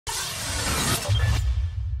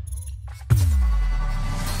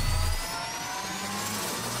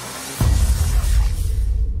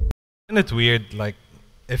Isn't it weird, like,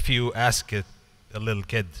 if you ask a little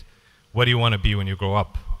kid, what do you want to be when you grow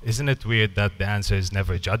up? Isn't it weird that the answer is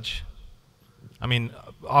never judge? I mean,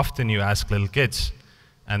 often you ask little kids,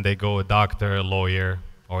 and they go a doctor, a lawyer,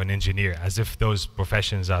 or an engineer, as if those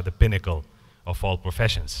professions are the pinnacle of all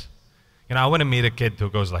professions. You know, I want to meet a kid who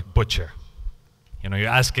goes like butcher. You know, you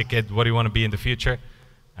ask a kid, what do you want to be in the future?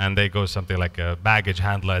 And they go something like a baggage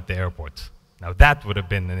handler at the airport. Now that would have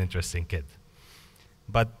been an interesting kid.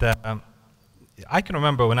 But I can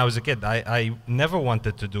remember when I was a kid, I never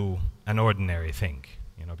wanted to do an ordinary thing.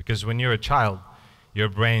 You know, because when you're a child, your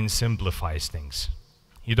brain simplifies things.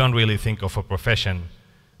 You don't really think of a profession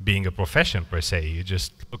being a profession per se. You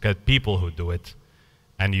just look at people who do it,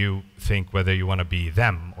 and you think whether you want to be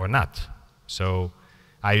them or not. So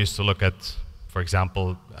I used to look at, for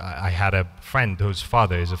example, I had a friend whose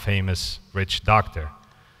father is a famous rich doctor,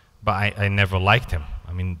 but I never liked him.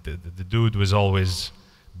 I mean, the dude was always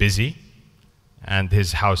busy, and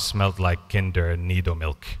his house smelled like Kinder and Nido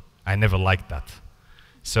milk. I never liked that.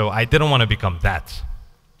 So I didn't want to become that.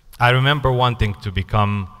 I remember wanting to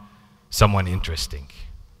become someone interesting,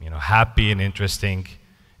 you know, happy and interesting.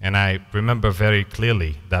 And I remember very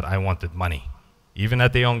clearly that I wanted money, even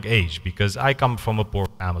at a young age, because I come from a poor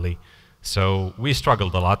family. So we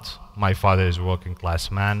struggled a lot. My father is a working class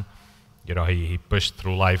man. You know, he pushed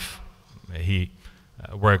through life. He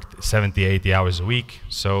worked 70, 80 hours a week.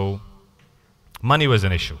 So money was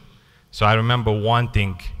an issue. So I remember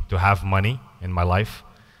wanting to have money in my life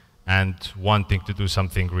and wanting to do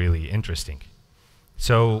something really interesting.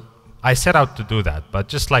 So I set out to do that, but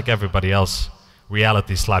just like everybody else,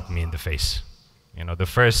 reality slapped me in the face. You know, the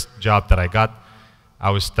first job that I got, I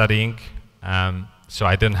was studying, so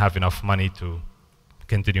I didn't have enough money to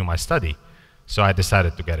continue my study. So I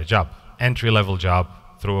decided to get a job, entry-level job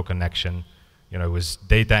through a connection. You know, it was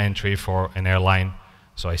data entry for an airline.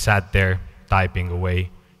 So I sat there typing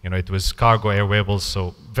away. You know, it was cargo airwables,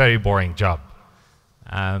 so very boring job.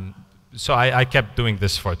 So I kept doing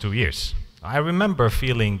this for 2 years. I remember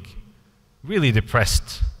feeling really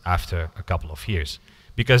depressed after a couple of years,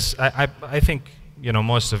 because I think, you know,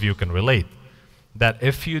 most of you can relate that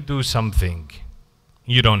if you do something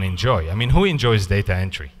you don't enjoy, I mean, who enjoys data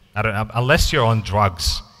entry? Unless you're on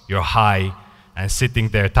drugs, you're high and sitting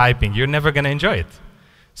there typing, you're never going to enjoy it.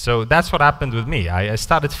 So that's what happened with me. I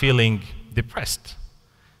started feeling depressed.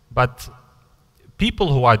 But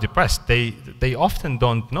people who are depressed, they often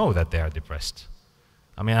don't know that they are depressed.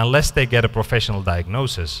 I mean, unless they get a professional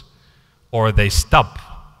diagnosis or they stop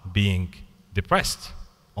being depressed,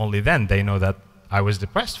 only then they know that I was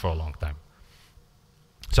depressed for a long time.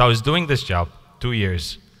 So I was doing this job 2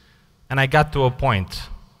 years, and I got to a point,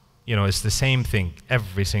 you know, it's the same thing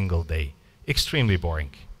every single day, extremely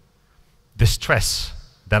boring. The stress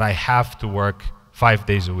that I have to work 5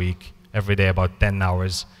 days a week, every day about 10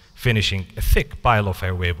 hours, finishing a thick pile of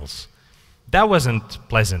airwables. That wasn't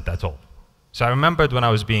pleasant at all. So I remembered when I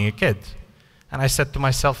was being a kid, and I said to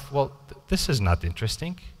myself, well, this is not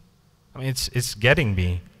interesting. I mean, it's getting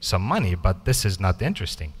me some money, but this is not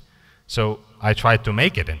interesting. So I tried to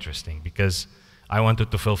make it interesting because I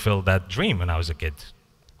wanted to fulfill that dream when I was a kid.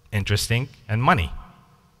 Interesting and money.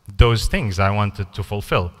 Those things I wanted to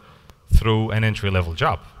fulfill through an entry-level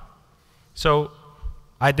job. So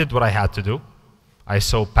I did what I had to do. I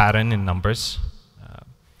saw pattern in numbers.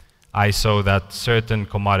 I saw that certain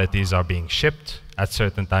commodities are being shipped at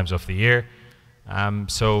certain times of the year.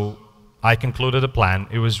 So I concluded a plan.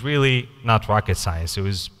 It was really not rocket science. It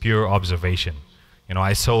was pure observation. You know,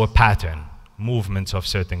 I saw a pattern, movements of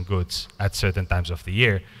certain goods at certain times of the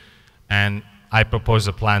year, and I proposed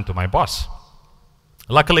a plan to my boss.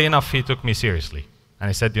 Luckily enough, he took me seriously. And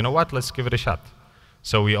he said, you know what, let's give it a shot.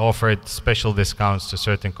 So we offered special discounts to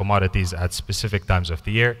certain commodities at specific times of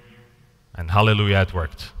the year, and hallelujah, it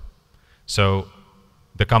worked. So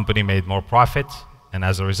the company made more profit, and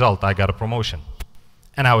as a result, I got a promotion.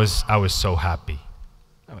 And I was so happy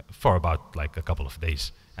for about like a couple of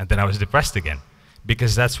days. And then I was depressed again,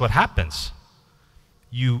 because that's what happens.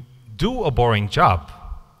 You do a boring job,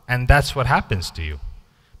 and that's what happens to you.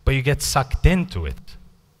 But you get sucked into it.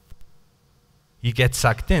 You get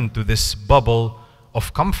sucked into this bubble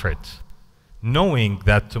of comfort, knowing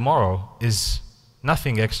that tomorrow is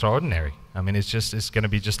nothing extraordinary. I mean, it's going to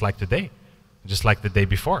be just like today, just like the day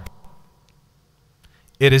before.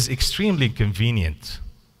 It is extremely convenient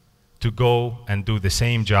to go and do the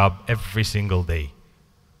same job every single day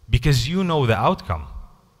because you know the outcome.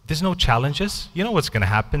 There's no challenges. You know what's going to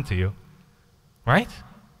happen to you, right?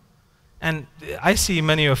 And I see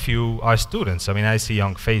many of you are students. I mean, I see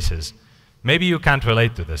young faces. Maybe you can't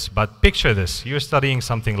relate to this, but picture this. You're studying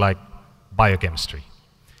something like biochemistry.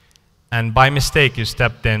 and by mistake you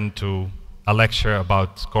stepped into a lecture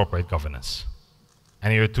about corporate governance,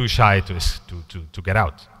 and you're too shy to get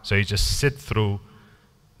out. So you just sit through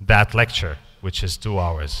that lecture, which is 2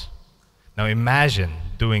 hours. Now imagine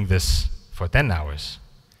doing this for 10 hours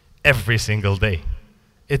every single day.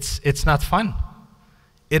 It's not fun.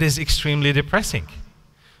 It is extremely depressing.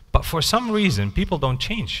 But for some reason, people don't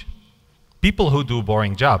change. People who do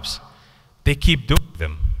boring jobs, they keep doing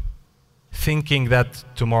them, thinking that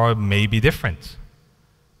tomorrow may be different.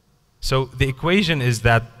 So the equation is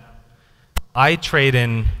that I trade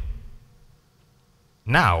in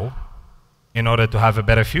now in order to have a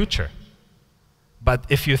better future. But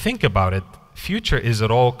if you think about it, future is a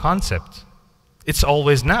raw concept. It's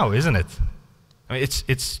always now, isn't it? I mean,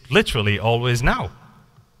 it's literally always now.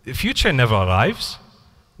 The future never arrives.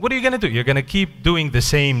 What are you going to do? You're going to keep doing the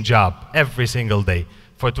same job every single day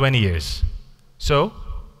for 20 years. So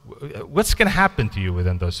what's going to happen to you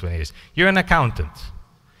within those 20 years? You're an accountant.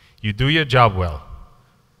 You do your job well.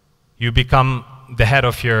 You become the head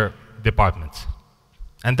of your department.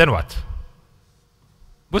 And then what?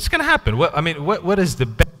 What's going to happen? What is the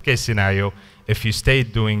best case scenario if you stay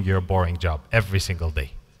doing your boring job every single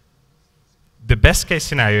day? The best case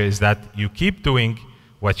scenario is that you keep doing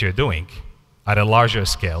what you're doing at a larger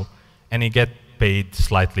scale and you get paid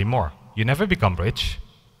slightly more. You never become rich.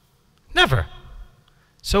 Never.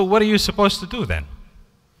 So what are you supposed to do then?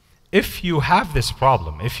 If you have this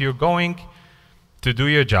problem, if you're going to do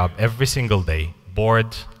your job every single day,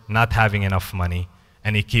 bored, not having enough money,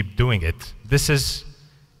 and you keep doing it, this is,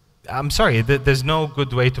 I'm sorry, there's no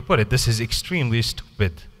good way to put it. This is extremely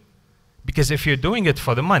stupid. Because if you're doing it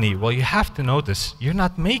for the money, well, you have to notice you're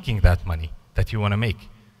not making that money that you want to make.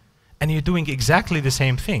 And you're doing exactly the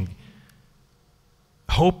same thing,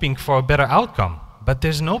 hoping for a better outcome. But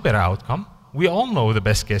there's no better outcome. We all know the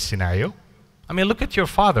best case scenario. I mean, look at your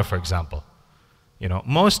father, for example. You know,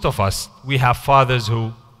 most of us, we have fathers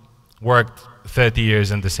who worked 30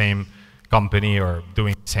 years in the same company or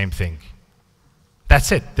doing the same thing.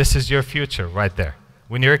 That's it. This is your future right there.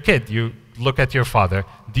 When you're a kid, you look at your father.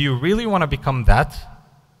 Do you really want to become that?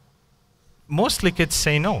 Mostly kids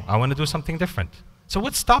say no. I want to do something different. So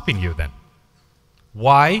what's stopping you then?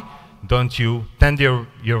 Why don't you tender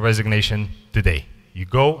your resignation today? You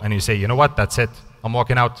go and you say, you know what, that's it. I'm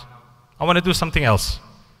walking out. I want to do something else.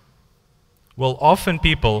 Well, often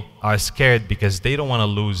people are scared because they don't want to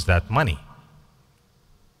lose that money.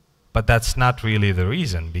 But that's not really the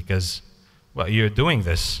reason, because, well, you're doing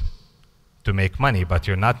this to make money, but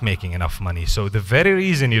you're not making enough money. So the very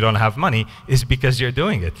reason you don't have money is because you're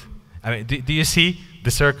doing it. I mean, do you see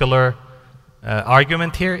the circular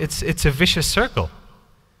argument here? It's a vicious circle.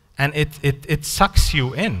 And it sucks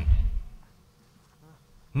you in.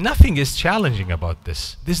 Nothing is challenging about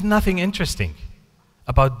this. There's nothing interesting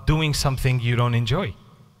about doing something you don't enjoy.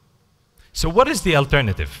 So what is the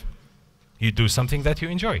alternative? You do something that you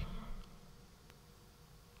enjoy.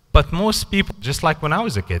 But most people, just like when I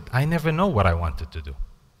was a kid, I never know what I wanted to do.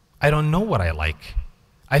 I don't know what I like.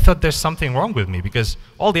 I thought there's something wrong with me because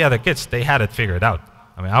all the other kids, they had it figured out.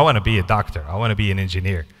 I mean, I want to be a doctor. I want to be an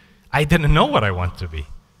engineer. I didn't know what I want to be.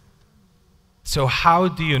 So how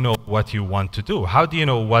do you know what you want to do? How do you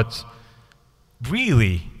know what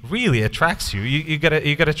really, really attracts you? You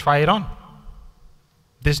gotta try it on.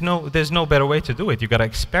 There's no better way to do it. You gotta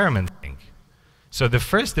experiment. So the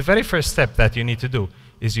very first step that you need to do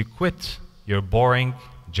is you quit your boring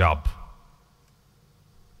job.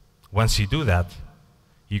 Once you do that,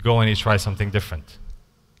 you go and you try something different,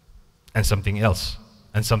 and something else,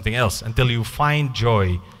 and something else, until you find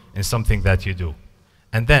joy in something that you do.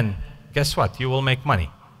 And then, guess what? You will make money.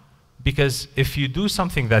 Because if you do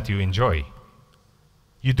something that you enjoy,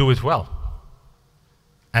 you do it well.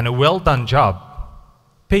 And a well-done job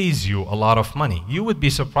pays you a lot of money. You would be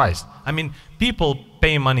surprised. I mean, people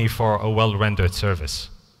pay money for a well-rendered service.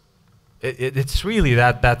 It's really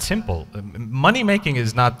that simple. Money making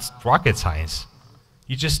is not rocket science.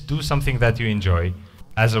 You just do something that you enjoy.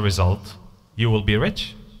 As a result, you will be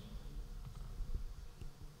rich.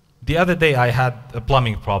 The other day I had a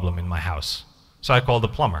plumbing problem in my house. So I called the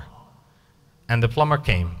plumber. And the plumber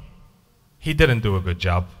came. He didn't do a good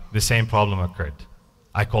job. The same problem occurred.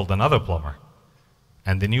 I called another plumber.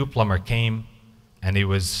 And the new plumber came, and it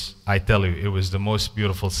was, I tell you, it was the most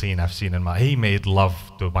beautiful scene I've seen in my, he made love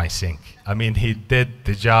to my sink. I mean, he did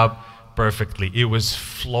the job perfectly. It was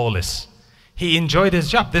flawless. He enjoyed his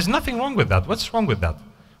job. There's nothing wrong with that. What's wrong with that?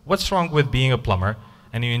 What's wrong with being a plumber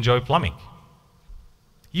and you enjoy plumbing?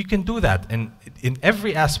 You can do that in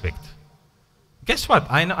every aspect. Guess what?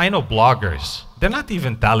 I know bloggers. They're not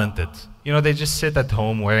even talented. You know, they just sit at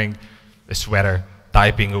home wearing a sweater,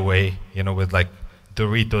 typing away, you know, with like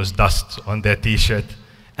Doritos dust on their t-shirt,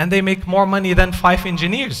 and they make more money than 5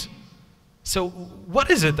 engineers. So what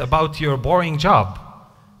is it about your boring job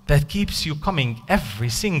that keeps you coming every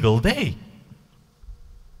single day?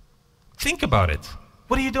 Think about it.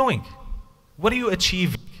 What are you doing? What are you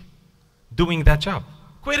achieving doing that job?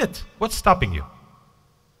 Quit it. What's stopping you?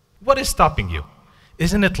 What is stopping you?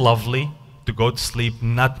 Isn't it lovely to go to sleep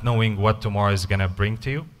not knowing what tomorrow is going to bring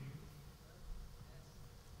to you?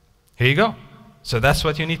 Here you go. So that's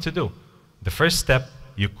what you need to do. The first step,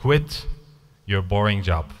 you quit your boring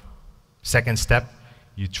job. Second step,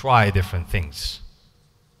 you try different things.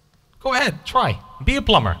 Go ahead, try. Be a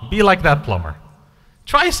plumber. Be like that plumber.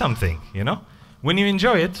 Try something, you know? When you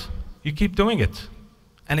enjoy it, you keep doing it.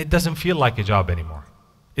 And it doesn't feel like a job anymore.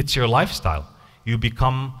 It's your lifestyle. You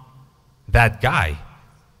become that guy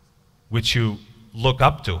which you look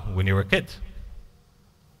up to when you were a kid.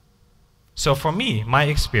 So for me, my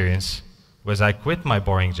experience was I quit my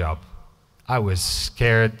boring job. I was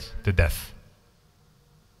scared to death.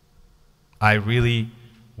 I really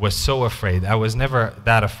was so afraid. I was never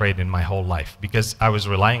that afraid in my whole life because I was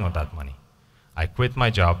relying on that money. I quit my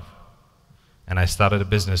job and I started a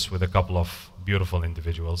business with a couple of beautiful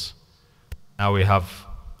individuals. Now we have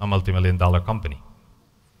a multi-million-dollar company.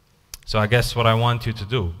 So I guess what I want you to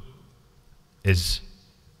do is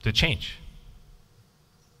to change.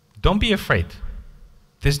 Don't be afraid.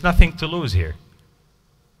 There's nothing to lose here.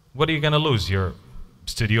 What are you going to lose? Your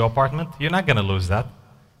studio apartment? You're not going to lose that.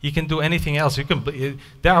 You can do anything else.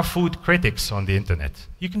 There are food critics on the internet.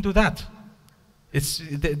 You can do that.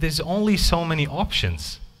 There's only so many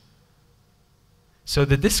options. So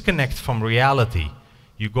the disconnect from reality,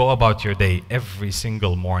 you go about your day every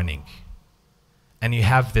single morning, and you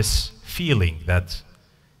have this feeling that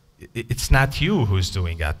it's not you who's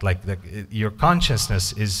doing that. Like your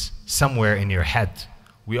consciousness is somewhere in your head.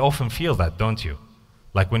 We often feel that, don't you?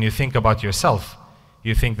 Like when you think about yourself,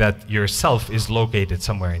 you think that yourself is located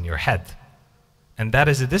somewhere in your head. And that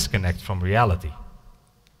is a disconnect from reality.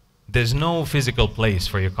 There's no physical place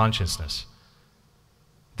for your consciousness.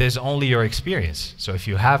 There's only your experience. So if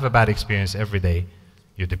you have a bad experience every day,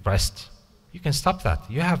 you're depressed, you can stop that.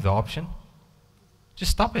 You have the option.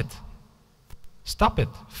 Just stop it. Stop it.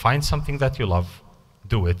 Find something that you love.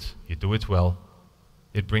 Do it. You do it well.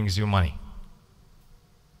 It brings you money.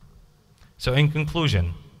 So in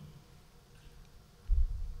conclusion,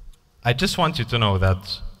 I just want you to know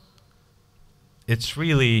that it's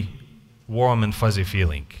really warm and fuzzy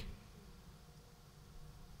feeling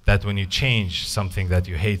that when you change something that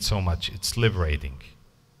you hate so much, it's liberating.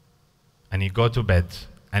 And you go to bed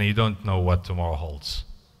and you don't know what tomorrow holds.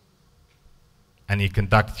 And you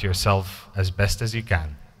conduct yourself as best as you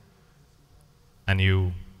can. And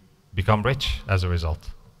you become rich as a result.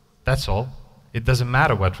 That's all. It doesn't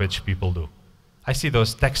matter what rich people do. I see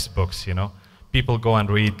those textbooks, you know. People go and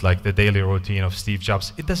read like the daily routine of Steve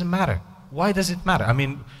Jobs. It doesn't matter. Why does it matter? I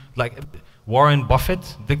mean, like Warren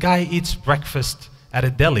Buffett, the guy eats breakfast at a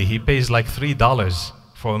deli. He pays like $3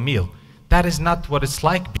 for a meal. That is not what it's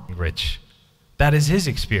like being rich. That is his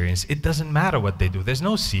experience. It doesn't matter what they do. There's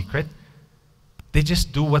no secret. They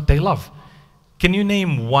just do what they love. Can you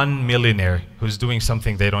name one millionaire who's doing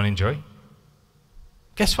something they don't enjoy?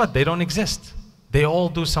 Guess what? They don't exist. They all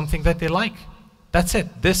do something that they like. That's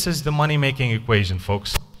it. This is the money-making equation,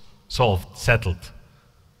 folks. Solved, settled.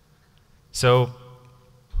 So,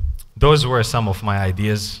 those were some of my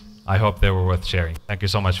ideas. I hope they were worth sharing. Thank you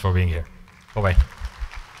so much for being here. Bye-bye.